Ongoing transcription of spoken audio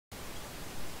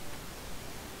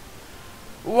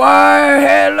Why,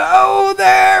 hello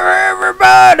there,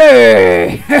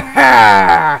 everybody!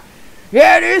 Yeah,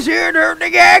 this here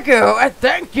Derfthegalka,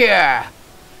 thank ya.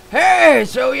 Hey,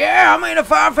 so yeah, I'm in a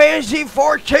Final Fantasy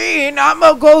 14. I'm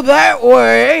gonna go that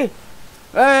way.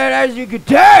 And as you can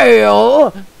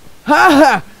tell,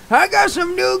 I got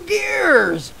some new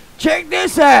gears. Check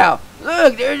this out.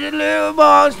 Look, there's a little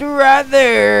monster right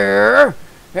there.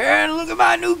 And look at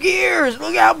my new gears.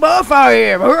 Look how buff I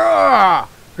am.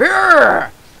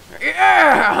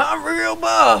 Yeah, I'm real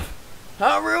buff.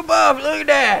 Look at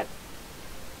that.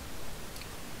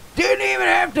 Didn't even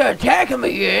have to attack him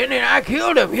again, and I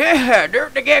killed him. Yeah,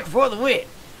 Derfthegalka for the win.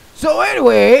 So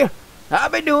anyway,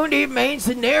 I've been doing these main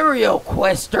scenario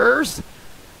questers.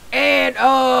 And, what's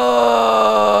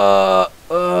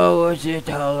it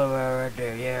all about right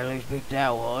there? Yeah, let's pick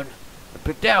that one.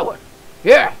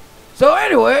 Yeah. So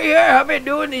anyway, yeah, I've been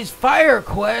doing these fire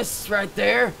quests right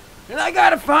there. And I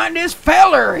gotta find this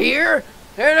feller here.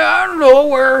 And I don't know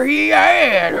where he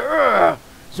at.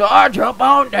 So I jump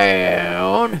on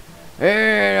down.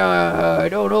 And, I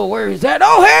don't know where he's at.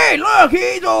 Oh, hey, look,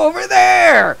 he's over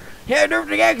there. Yeah,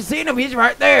 Derfthegalka seen him. He's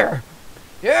right there.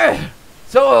 Yeah.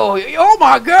 So, oh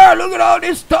my God, look at all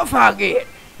this stuff I get.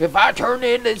 If I turn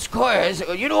in this quest,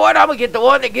 you know what? I'm going to get the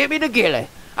one that give me the gilly.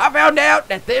 I found out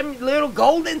that them little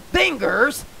golden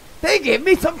fingers, they give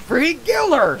me some free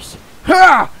gillers.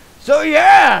 Ha! So,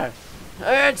 yeah.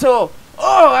 And so,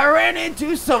 I ran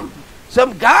into some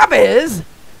gobbies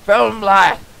from,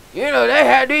 like, you know, they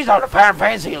had these on the Final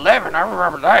Fantasy 11. I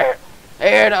remember that.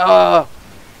 And,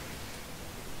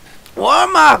 one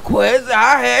of my quests,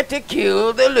 I had to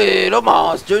kill the little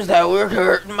monsters that were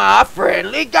hurting my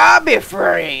friendly gobby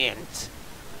friends.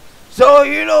 So,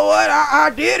 you know what? I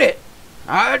did it.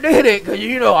 Because,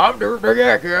 you know, I'm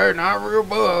Derfthegalka and I'm real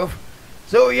buff.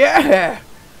 So, yeah.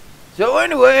 So,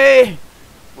 anyway,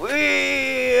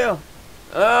 yeah.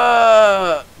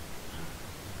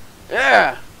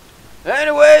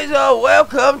 Anyways,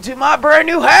 welcome to my brand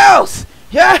new house.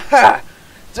 Yeah.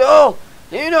 So,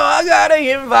 you know, I got an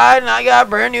invite and I got a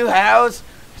brand new house.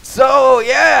 So,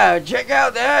 yeah, check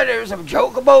out that. There's some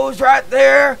chocobos right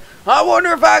there. I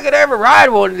wonder if I could ever ride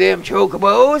one of them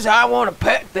chocobos. I want to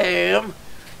pet them.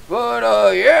 But,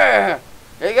 yeah,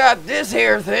 they got this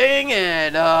here thing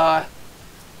and,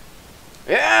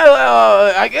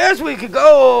 yeah, I guess we could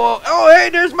go. Oh, hey,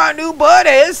 there's my new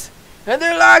buddies. And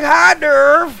they're like, hi,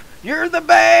 Derf. You're the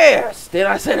best. And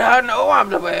I said, I know I'm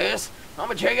the best. I'm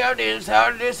going to check out the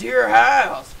inside of this here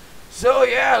house. So,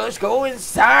 yeah, let's go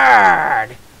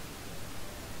inside.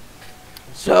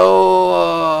 So,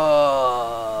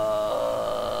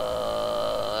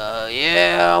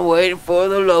 yeah, I'm waiting for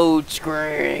the load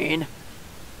screen.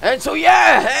 And so,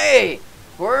 yeah, hey,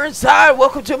 we're inside.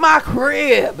 Welcome to my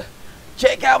crib.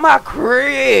 Check out my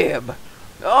crib.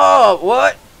 Oh,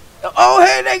 what? Oh,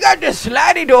 hey, they got the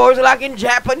slidey doors like in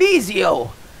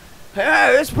Japanesio.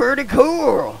 Yeah, it's pretty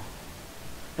cool.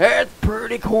 That's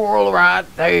pretty cool right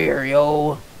there,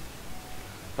 yo.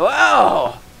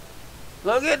 Wow.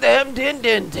 Look at them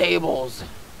din-din tables.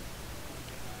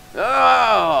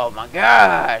 Oh, my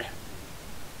God.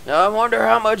 I wonder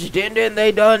how much din-din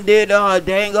they done did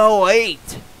Dango 8.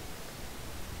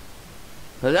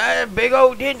 Cause that big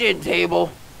old din-din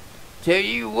table. Tell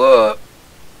you what.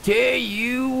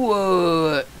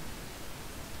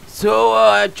 So,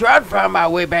 I tried to find my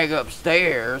way back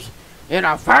upstairs. And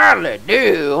I finally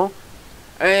do.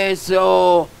 And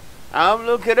so, I'm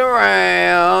looking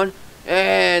around.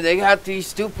 And they got these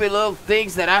stupid little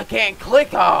things that I can't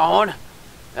click on.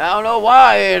 I don't know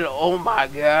why. And oh my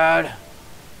God.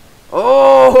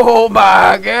 Oh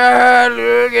my God.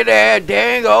 Look at that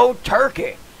dang old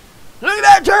turkey. Look at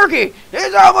that turkey.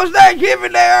 It's almost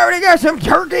Thanksgiving. They already got some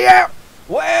turkey out.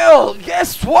 Well,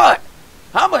 guess what?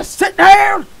 I'm going to sit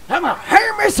down. I'm going to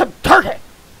have me some turkey.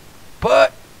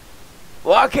 But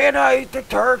why can't I eat the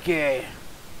turkey?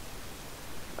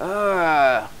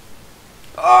 Oh,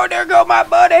 there go my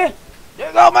buddy.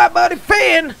 There go my buddy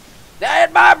Finn.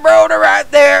 That's my brother right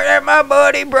there. That's my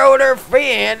buddy brother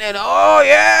Finn. And oh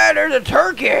yeah, there's a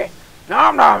turkey.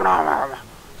 Nom nom nom nom.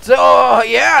 So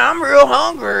yeah, I'm real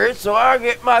hungry. So I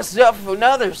get myself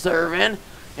another serving.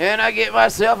 And I get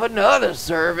myself another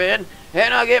serving.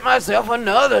 And I get myself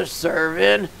another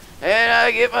serving. And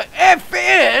I get my... Hey,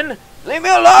 Finn! Leave me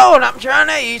alone. I'm trying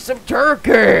to eat some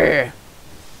turkey.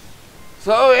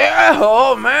 So, yeah.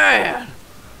 Oh, man.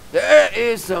 That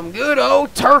is some good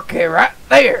old turkey right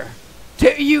there.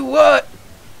 Tell you what.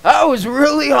 I was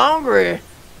really hungry.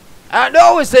 I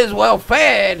know it says well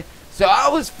fed. So, I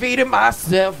was feeding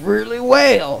myself really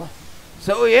well.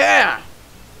 So, yeah.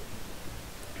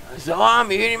 So,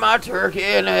 I'm eating my turkey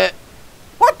and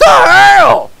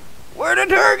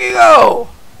the turkey go?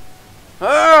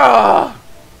 Oh,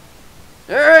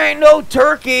 there ain't no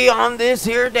turkey on this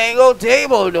here dango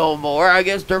table no more. I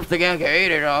guess Derfthegalka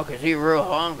ate it all because he real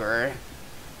hungry.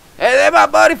 And then my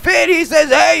buddy Finn, he says,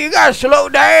 hey, you gotta slow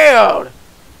down.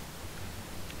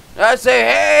 I say,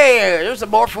 hey, there's some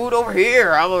more food over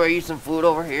here. I'm gonna eat some food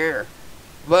over here.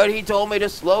 But he told me to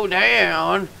slow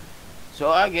down. So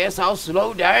I guess I'll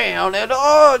slow down. And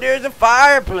oh, there's a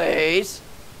fireplace.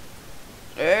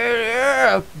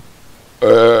 Yeah.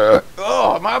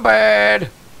 Oh, my bad.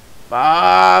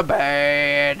 My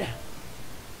bad.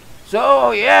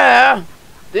 So yeah,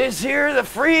 this here the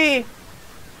free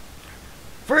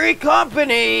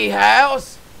company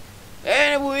house,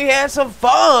 and we had some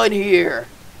fun here.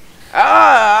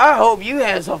 I hope you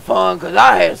had some fun, cause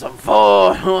I had some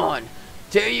fun.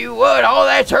 Tell you what, all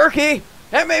that turkey,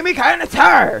 that made me kind of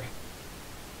tired.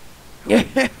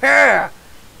 Yeah.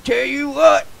 Tell you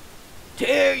what,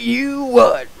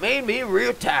 made me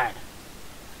real tired.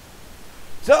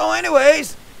 So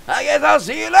anyways, I guess I'll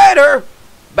see you later.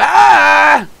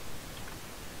 Bye.